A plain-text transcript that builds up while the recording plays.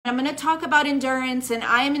I'm going to talk about endurance, and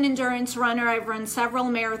I am an endurance runner. I've run several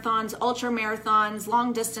marathons, ultra marathons,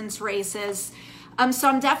 long distance races. So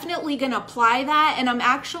I'm definitely going to apply that, and I'm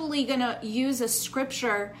actually going to use a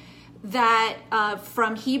scripture that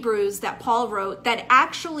from Hebrews that Paul wrote that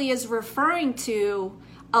actually is referring to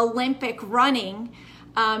Olympic running,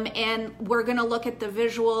 and we're going to look at the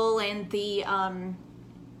visual and the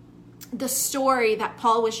story that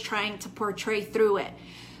Paul was trying to portray through it.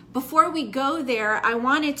 Before we go there, I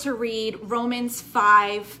wanted to read Romans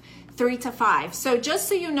 5:3-5. So just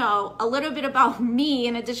so you know a little bit about me,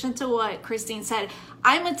 in addition to what Christine said,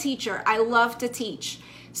 I'm a teacher. I love to teach.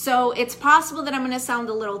 So it's possible that I'm going to sound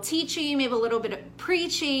a little teachy, maybe a little bit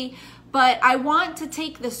preachy, but I want to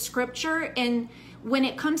take the scripture, and when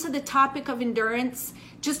it comes to the topic of endurance,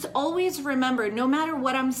 just always remember, no matter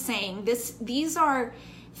what I'm saying, these are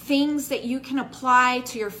things that you can apply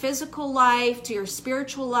to your physical life, to your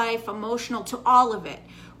spiritual life, emotional, to all of it.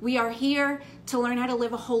 We are here to learn how to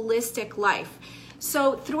live a holistic life.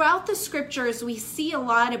 So throughout the scriptures, we see a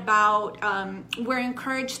lot about we're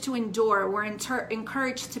encouraged to endure. We're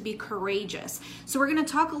encouraged to be courageous. So we're going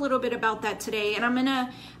to talk a little bit about that today. And I'm going to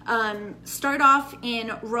start off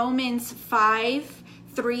in Romans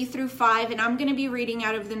 5:3-5. And I'm going to be reading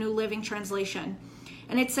out of the New Living Translation.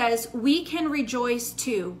 And it says, "We can rejoice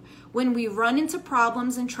too when we run into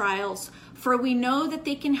problems and trials, for we know that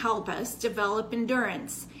they can help us develop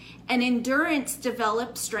endurance. And endurance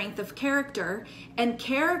develops strength of character, and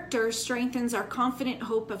character strengthens our confident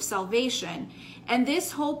hope of salvation. And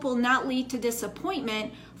this hope will not lead to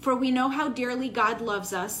disappointment, for we know how dearly God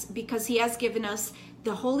loves us, because he has given us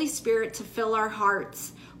the Holy Spirit to fill our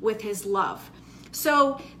hearts with his love."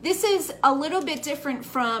 So this is a little bit different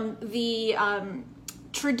from the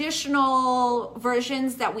traditional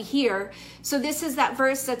versions that we hear. So this is that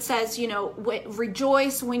verse that says,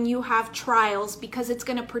 rejoice when you have trials, because it's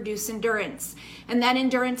going to produce endurance, and that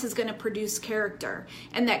endurance is going to produce character,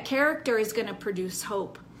 and that character is going to produce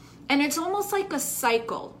hope. And it's almost like a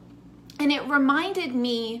cycle. And it reminded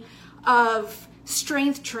me of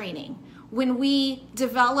strength training. When we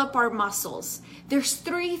develop our muscles, there's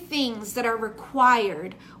 3 things that are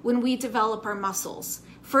required when we develop our muscles.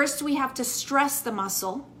 First, we have to stress the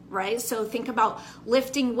muscle, right? So think about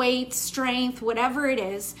lifting weights, strength, whatever it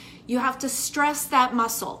is. You have to stress that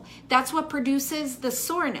muscle. That's what produces the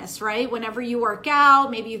soreness, right? Whenever you work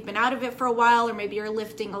out, maybe you've been out of it for a while, or maybe you're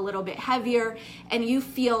lifting a little bit heavier and you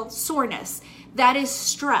feel soreness. That is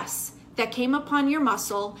stress that came upon your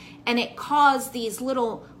muscle, and it caused these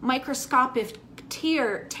little microscopic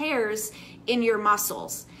tears in your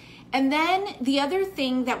muscles. And then the other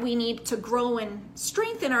thing that we need to grow and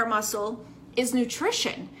strengthen our muscle is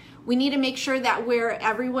nutrition. We need to make sure that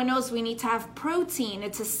everyone knows we need to have protein.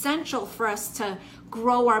 It's essential for us to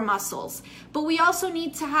grow our muscles. But we also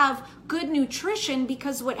need to have good nutrition,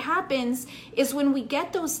 because what happens is when we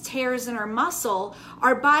get those tears in our muscle,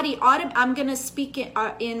 our body, I'm going to speak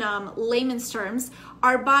in layman's terms,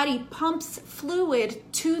 our body pumps fluid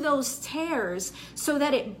to those tears so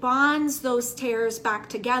that it bonds those tears back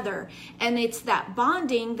together. And it's that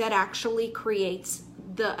bonding that actually creates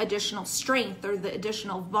the additional strength or the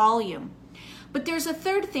additional volume. But there's a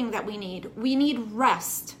third thing that we need. We need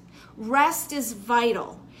rest. Rest is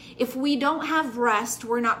vital. If we don't have rest,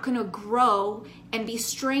 we're not going to grow and be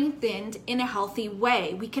strengthened in a healthy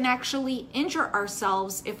way. We can actually injure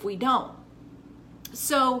ourselves if we don't.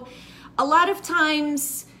 So a lot of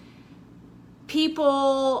times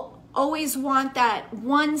people always want that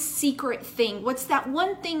one secret thing. What's that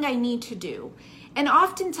one thing I need to do? And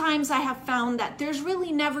oftentimes I have found that there's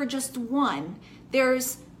really never just one.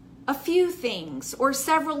 There's a few things or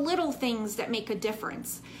several little things that make a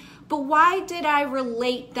difference. But why did I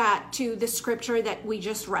relate that to the scripture that we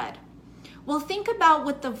just read? Well, think about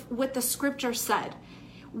what the scripture said.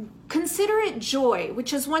 Consider it joy,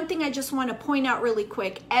 which is one thing I just want to point out really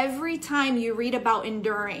quick. Every time you read about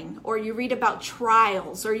enduring, or you read about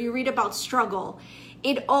trials, or you read about struggle,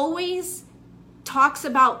 it always talks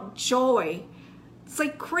about joy. It's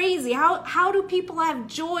like crazy. How do people have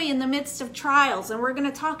joy in the midst of trials? And we're going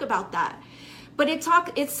to talk about that. But it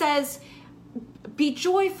says, be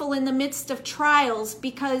joyful in the midst of trials,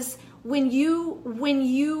 because when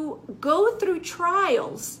you go through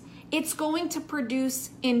trials, it's going to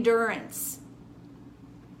produce endurance.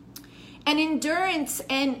 And endurance,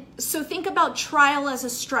 and so think about trial as a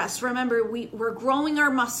stress. Remember, we're growing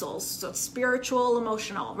our muscles, so spiritual,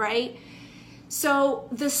 emotional, right? So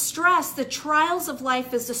the stress, the trials of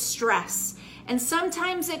life is a stress. And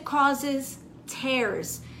sometimes it causes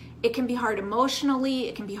tears. It can be hard emotionally,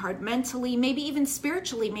 it can be hard mentally, maybe even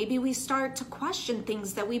spiritually. Maybe we start to question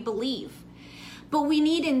things that we believe. but we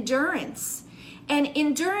need endurance. And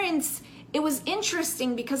endurance, it was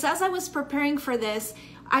interesting because as I was preparing for this,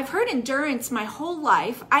 I've heard endurance my whole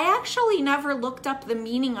life. I actually never looked up the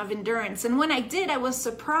meaning of endurance. And when I did, I was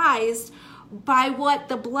surprised by what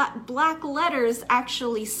the black letters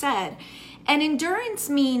actually said. And endurance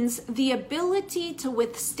means the ability to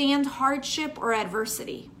withstand hardship or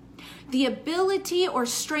adversity, the ability or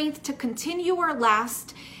strength to continue or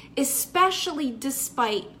last, especially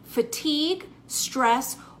despite fatigue,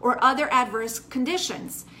 stress, or other adverse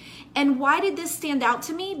conditions. And why did this stand out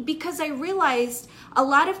to me? Because I realized a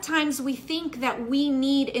lot of times we think that we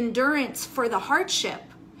need endurance for the hardship.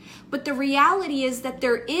 But the reality is that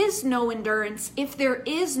there is no endurance if there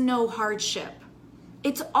is no hardship.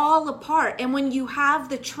 It's all a part. And when you have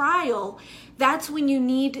the trial, that's when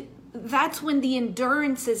the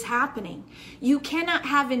endurance is happening. You cannot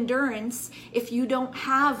have endurance if you don't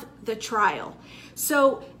have the trial.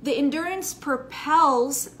 So the endurance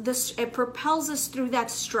propels us through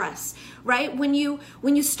that stress, right? When you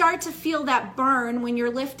start to feel that burn when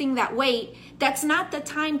you're lifting that weight, that's not the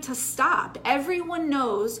time to stop. Everyone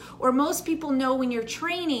knows, or most people know, when you're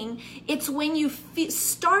training, it's when you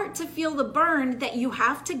start to feel the burn that you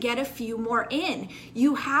have to get a few more in.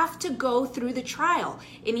 You have to go through the trial.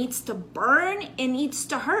 It needs to burn, it needs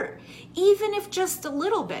to hurt, even if just a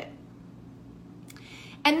little bit.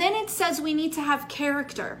 And then it says we need to have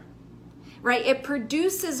character, right? It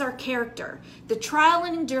produces our character. The trial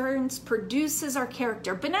and endurance produces our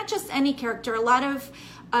character, but not just any character. A lot of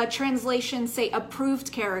translations say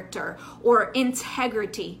approved character or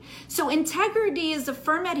integrity. So integrity is a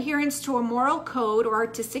firm adherence to a moral code or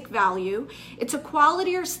artistic value. It's a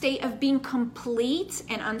quality or state of being complete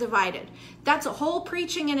and undivided. That's a whole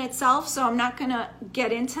preaching in itself, so I'm not going to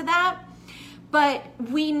get into that. But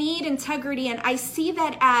we need integrity, and I see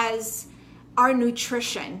that as our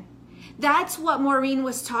nutrition. That's what Maureen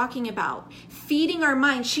was talking about, feeding our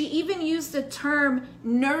mind. She even used the term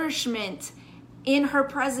nourishment in her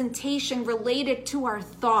presentation related to our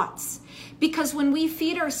thoughts. Because when we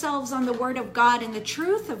feed ourselves on the Word of God and the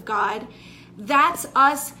truth of God, that's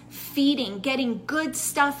us feeding, getting good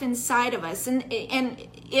stuff inside of us. And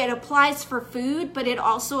it applies for food, but it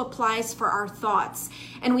also applies for our thoughts.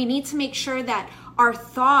 And we need to make sure that our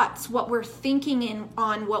thoughts, what we're thinking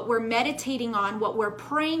on, what we're meditating on, what we're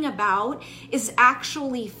praying about, is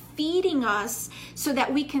actually feeding us so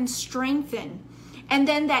that we can strengthen. And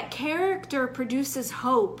then that character produces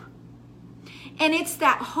hope. And it's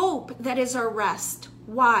that hope that is our rest.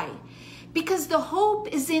 Why? Because the hope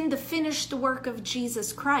is in the finished work of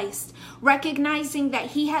Jesus Christ, recognizing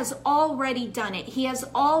that he has already done it. He has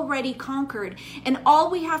already conquered. And all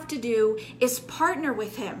we have to do is partner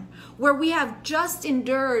with him, where we have just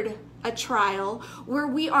endured a trial, where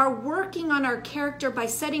we are working on our character by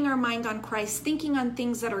setting our mind on Christ, thinking on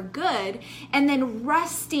things that are good, and then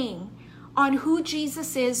resting on who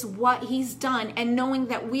Jesus is, what he's done, and knowing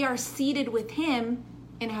that we are seated with him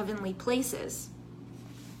in heavenly places.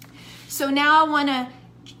 So now I want to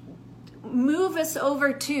move us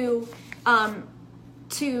over to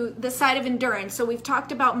the side of endurance. So we've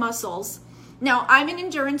talked about muscles. Now I'm an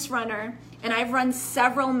endurance runner, and I've run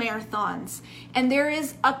several marathons. And there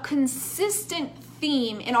is a consistent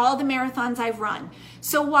theme in all the marathons I've run.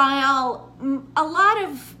 So while a lot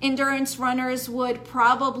of endurance runners would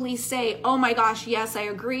probably say, oh my gosh, yes, I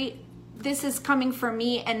agree, this is coming from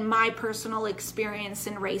me and my personal experience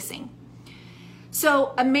in racing.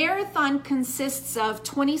 So a marathon consists of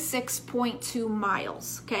 26.2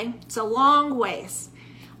 miles, okay? It's a long ways.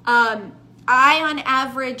 I, on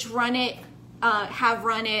average, have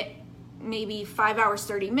run it maybe 5 hours,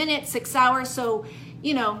 30 minutes, 6 hours. So,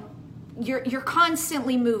 you're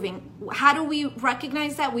constantly moving. How do we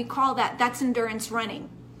recognize that? We call that's endurance running.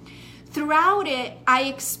 Throughout it, I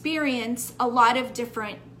experience a lot of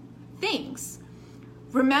different things.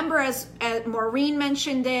 Remember, as Maureen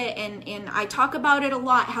mentioned it, and I talk about it a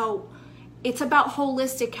lot, how it's about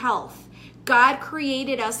holistic health. God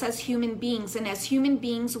created us as human beings, and as human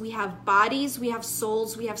beings, we have bodies, we have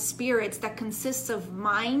souls, we have spirits that consists of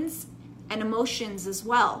minds and emotions as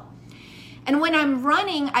well. And when I'm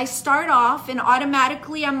running, I start off and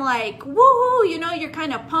automatically I'm like, woohoo, you're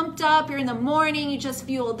kind of pumped up. You're in the morning, you just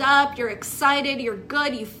fueled up, you're excited, you're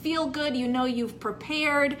good, you feel good, you've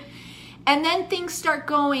prepared. And then things start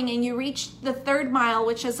going and you reach the 3rd mile,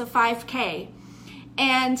 which is a 5K.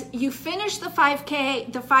 And you finish the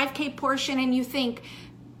 5K portion, and you think,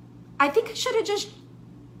 I think I should have just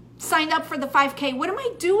signed up for the 5K. What am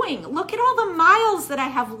I doing? Look at all the miles that I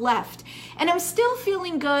have left. And I'm still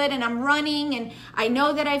feeling good, and I'm running, and I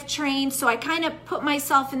know that I've trained. So I kind of put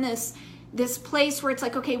myself in this this place where it's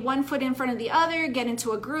like, okay, one foot in front of the other, get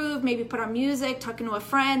into a groove, maybe put on music, talking to a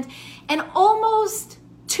friend, and almost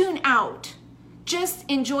tune out. Just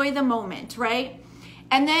enjoy the moment, right?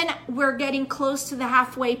 And then we're getting close to the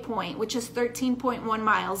halfway point, which is 13.1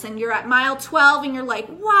 miles. And you're at mile 12 and you're like,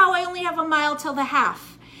 wow, I only have a mile till the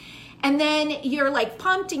half. And then you're like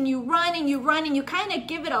pumped and you run and you kind of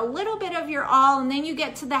give it a little bit of your all. And then you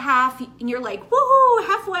get to the half and you're like, woohoo,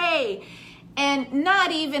 halfway. And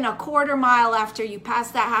not even a quarter mile after you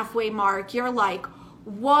pass that halfway mark, you're like,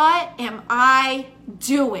 what am I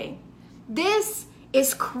doing? This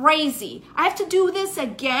is crazy. I have to do this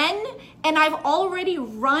again, and I've already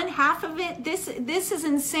run half of it. This is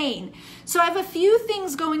insane. So I have a few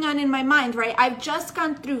things going on in my mind, right? I've just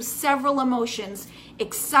gone through several emotions: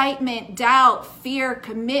 excitement, doubt, fear,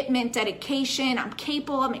 commitment, dedication. I'm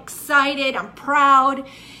capable, I'm excited, I'm proud.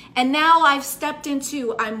 And now I've stepped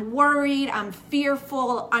into, I'm worried, I'm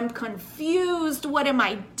fearful, I'm confused. What am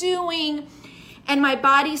I doing? And my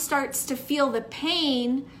body starts to feel the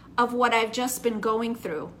pain of what I've just been going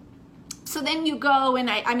through. So then you go, and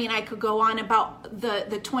I could go on about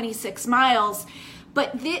the 26 miles,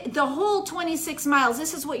 but the whole 26 miles,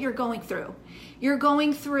 this is what you're going through. You're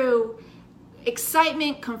going through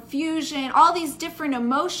excitement, confusion, all these different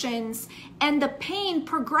emotions, and the pain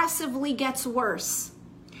progressively gets worse.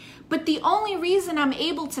 But the only reason I'm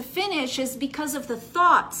able to finish is because of the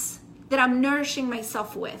thoughts that I'm nourishing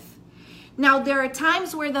myself with. Now, there are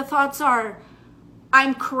times where the thoughts are,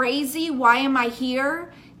 I'm crazy, why am I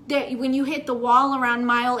here? That when you hit the wall around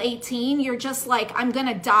mile 18, you're just like, I'm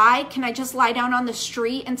gonna die. Can I just lie down on the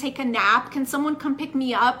street and take a nap? Can someone come pick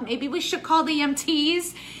me up? Maybe we should call the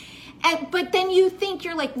EMTs. But then you think,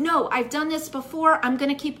 you're like, no, I've done this before. I'm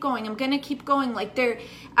gonna keep going. I'm gonna keep going. Like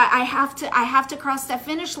I have to cross that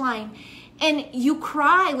finish line. And you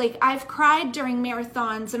cry. Like I've cried during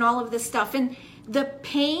marathons and all of this stuff. And the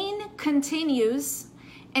pain continues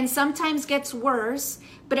and sometimes gets worse.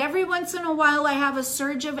 But every once in a while, I have a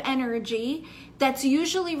surge of energy that's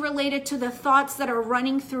usually related to the thoughts that are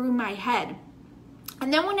running through my head.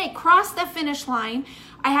 And then when I cross the finish line,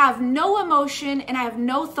 I have no emotion and I have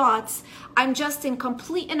no thoughts. I'm just in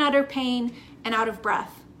complete and utter pain and out of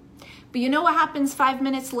breath. But you know what happens 5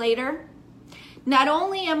 minutes later? Not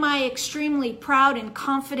only am I extremely proud and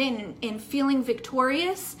confident and feeling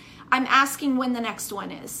victorious, I'm asking when the next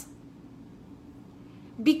one is.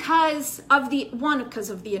 Because of the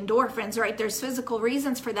endorphins, right? There's physical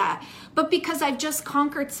reasons for that. But because I've just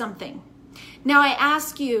conquered something. Now I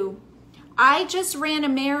ask you, I just ran a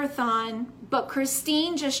marathon, but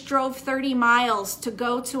Christine just drove 30 miles to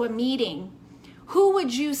go to a meeting. Who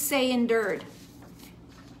would you say endured?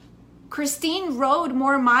 Christine rode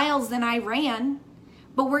more miles than I ran,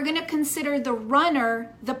 but we're going to consider the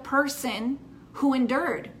runner the person who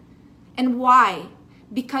endured. And why?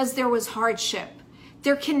 Because there was hardship.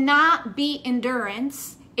 There cannot be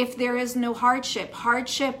endurance if there is no hardship.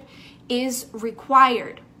 Hardship is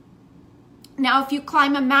required. Now, if you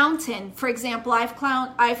climb a mountain, for example, I've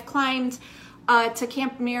climbed to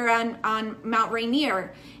Camp Muir on Mount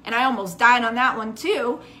Rainier, and I almost died on that one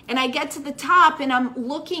too. And I get to the top and I'm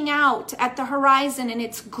looking out at the horizon and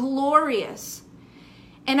it's glorious.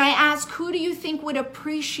 And I ask, who do you think would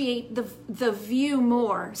appreciate the view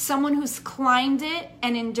more? Someone who's climbed it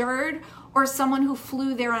and endured, or someone who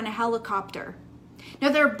flew there on a helicopter? Now,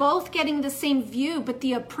 they're both getting the same view, but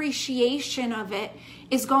the appreciation of it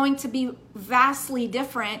is going to be vastly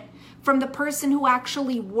different from the person who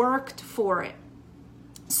actually worked for it.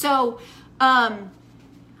 So I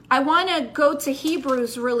want to go to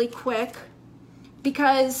Hebrews really quick,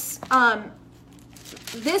 because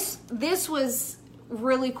this was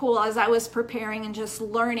really cool as I was preparing and just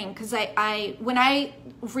learning, because when I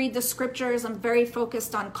read the scriptures, I'm very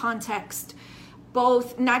focused on context,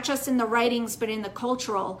 both not just in the writings but in the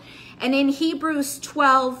cultural. And in Hebrews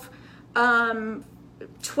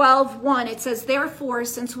 12:1, it says, therefore,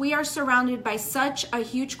 since we are surrounded by such a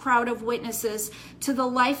huge crowd of witnesses to the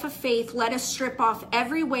life of faith, let us strip off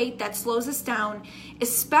every weight that slows us down,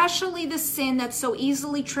 especially the sin that so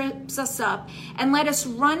easily trips us up, and let us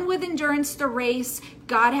run with endurance the race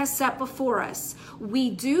God has set before us.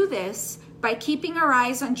 We do this by keeping our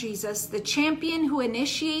eyes on Jesus, the champion who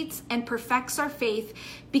initiates and perfects our faith.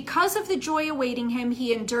 Because of the joy awaiting him,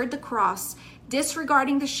 he endured the cross,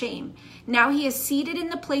 disregarding the shame. Now he is seated in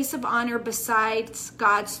the place of honor beside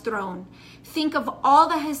God's throne. Think of all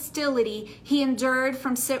the hostility he endured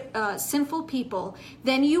from sinful people.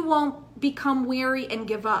 Then you won't become weary and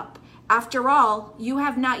give up. After all, you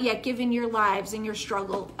have not yet given your lives in your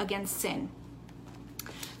struggle against sin.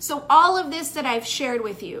 So all of this that I've shared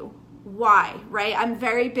with you, why, right? I'm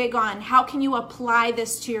very big on how can you apply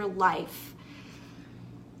this to your life.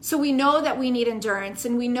 So we know that we need endurance,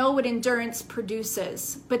 and we know what endurance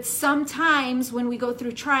produces. But sometimes when we go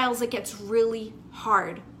through trials, it gets really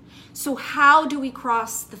hard. So how do we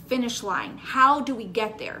cross the finish line? How do we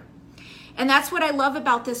get there? And that's what I love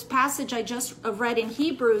about this passage I just read in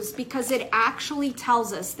Hebrews, because it actually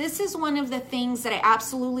tells us. This is one of the things that I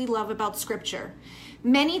absolutely love about Scripture.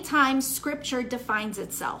 Many times Scripture defines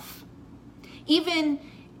itself. Even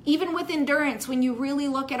with endurance, when you really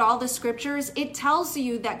look at all the Scriptures, it tells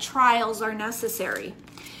you that trials are necessary.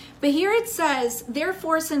 But here it says,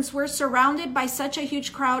 therefore, since we're surrounded by such a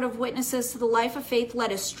huge crowd of witnesses to the life of faith,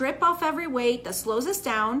 let us strip off every weight that slows us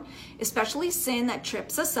down, especially sin that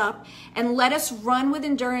trips us up, and let us run with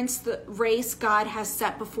endurance the race God has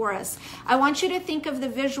set before us. I want you to think of the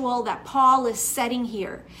visual that Paul is setting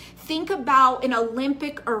here. Think about an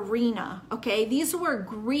Olympic arena, okay? These were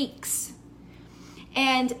Greeks,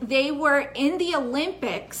 and they were in the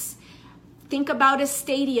Olympics. Think about a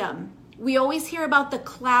stadium. We always hear about the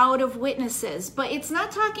cloud of witnesses, but it's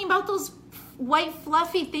not talking about those white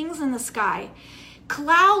fluffy things in the sky.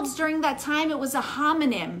 Clouds during that time, it was a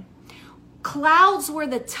homonym. Clouds were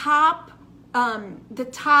the top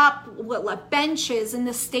benches in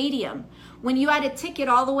the stadium. When you had a ticket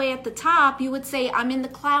all the way at the top, you would say, I'm in the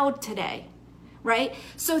cloud today, right?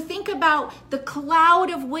 So think about the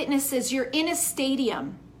cloud of witnesses. You're in a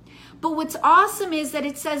stadium. But what's awesome is that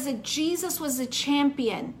it says that Jesus was a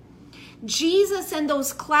champion. Jesus and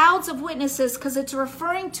those clouds of witnesses, because it's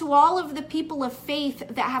referring to all of the people of faith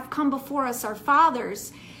that have come before us, our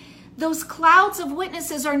fathers. Those clouds of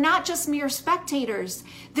witnesses are not just mere spectators.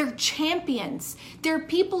 They're champions. They're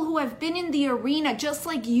people who have been in the arena just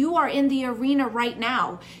like you are in the arena right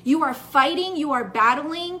now. You are fighting, you are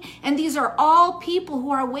battling, and these are all people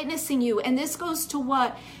who are witnessing you. And this goes to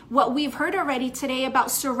what we've heard already today about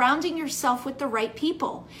surrounding yourself with the right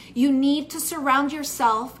people. You need to surround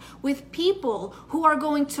yourself with people who are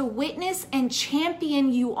going to witness and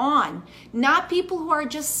champion you on, not people who are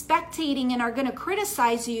just spectating and are going to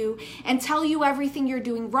criticize you and tell you everything you're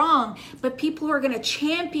doing wrong, but people who are going to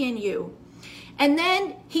champion you. And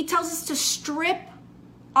then he tells us to strip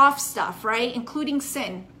off stuff, right? Including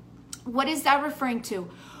sin. What is that referring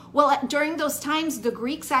to? Well, during those times, the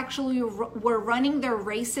Greeks actually were running their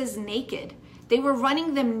races naked. They were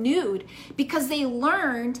running them nude because they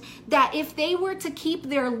learned that if they were to keep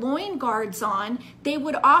their loin guards on, they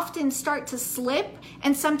would often start to slip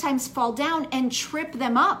and sometimes fall down and trip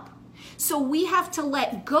them up. So we have to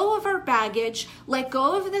let go of our baggage, let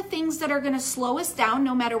go of the things that are going to slow us down,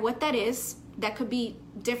 no matter what that is. That could be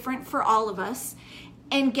different for all of us,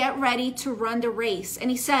 and get ready to run the race.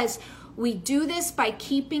 And he says, we do this by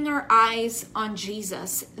keeping our eyes on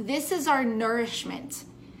Jesus. This is our nourishment.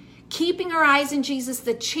 Keeping our eyes on Jesus,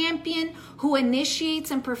 the champion who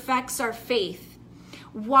initiates and perfects our faith.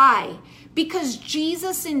 Why? Because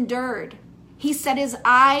Jesus endured. He set his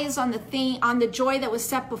eyes on the joy that was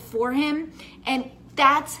set before him, and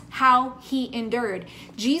that's how he endured.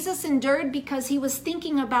 Jesus endured because he was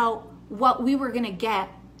thinking about what we were going to get,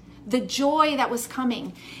 the joy that was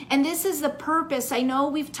coming. And this is the purpose. I know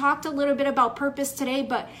we've talked a little bit about purpose today,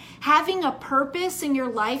 but having a purpose in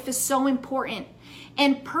your life is so important.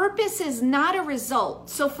 And purpose is not a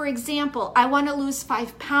result. So for example, I want to lose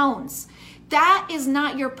 5 pounds. That is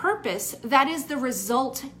not your purpose. That is the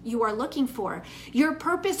result you are looking for. Your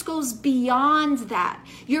purpose goes beyond that.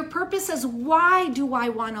 Your purpose is, why do I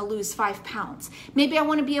want to lose 5 pounds? Maybe I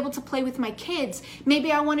want to be able to play with my kids.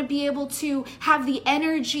 Maybe I want to be able to have the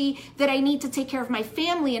energy that I need to take care of my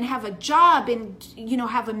family and have a job and,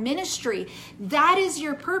 have a ministry. That is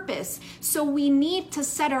your purpose. So we need to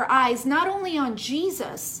set our eyes not only on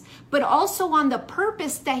Jesus, but also on the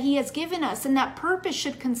purpose that he has given us. And that purpose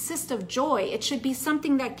should consist of joy. It should be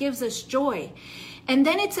something that gives us joy. And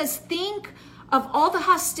then it says, think of all the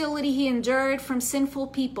hostility he endured from sinful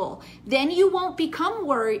people. Then you won't become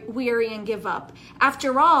weary and give up.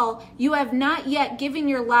 After all, you have not yet given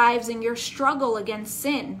your lives in your struggle against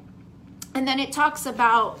sin. And then it talks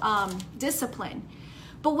about discipline.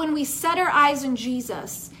 But when we set our eyes on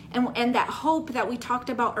Jesus, and that hope that we talked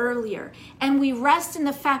about earlier, and we rest in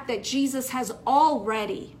the fact that Jesus has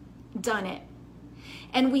already done it,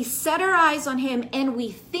 and we set our eyes on him, and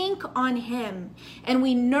we think on him, and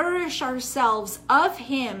we nourish ourselves of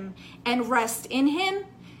him and rest in him,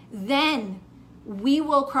 then we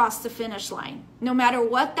will cross the finish line. No matter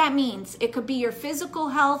what that means. It could be your physical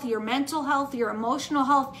health, your mental health, your emotional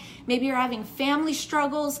health. Maybe you're having family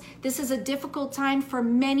struggles. This is a difficult time for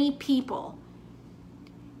many people.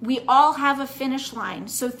 We all have a finish line.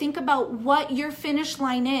 So think about what your finish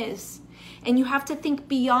line is. And you have to think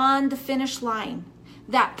beyond the finish line.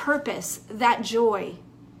 That purpose, that joy,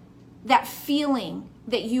 that feeling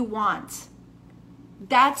that you want.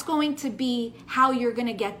 That's going to be how you're going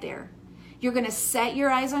to get there. You're going to set your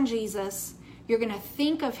eyes on Jesus. You're going to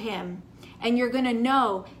think of him. And you're going to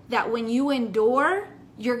know that when you endure,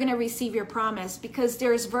 you're going to receive your promise, because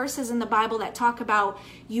there's verses in the Bible that talk about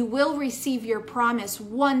you will receive your promise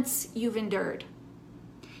once you've endured.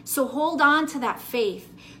 So hold on to that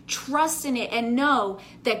faith, trust in it, and know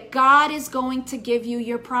that God is going to give you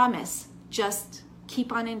your promise. Just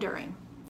keep on enduring.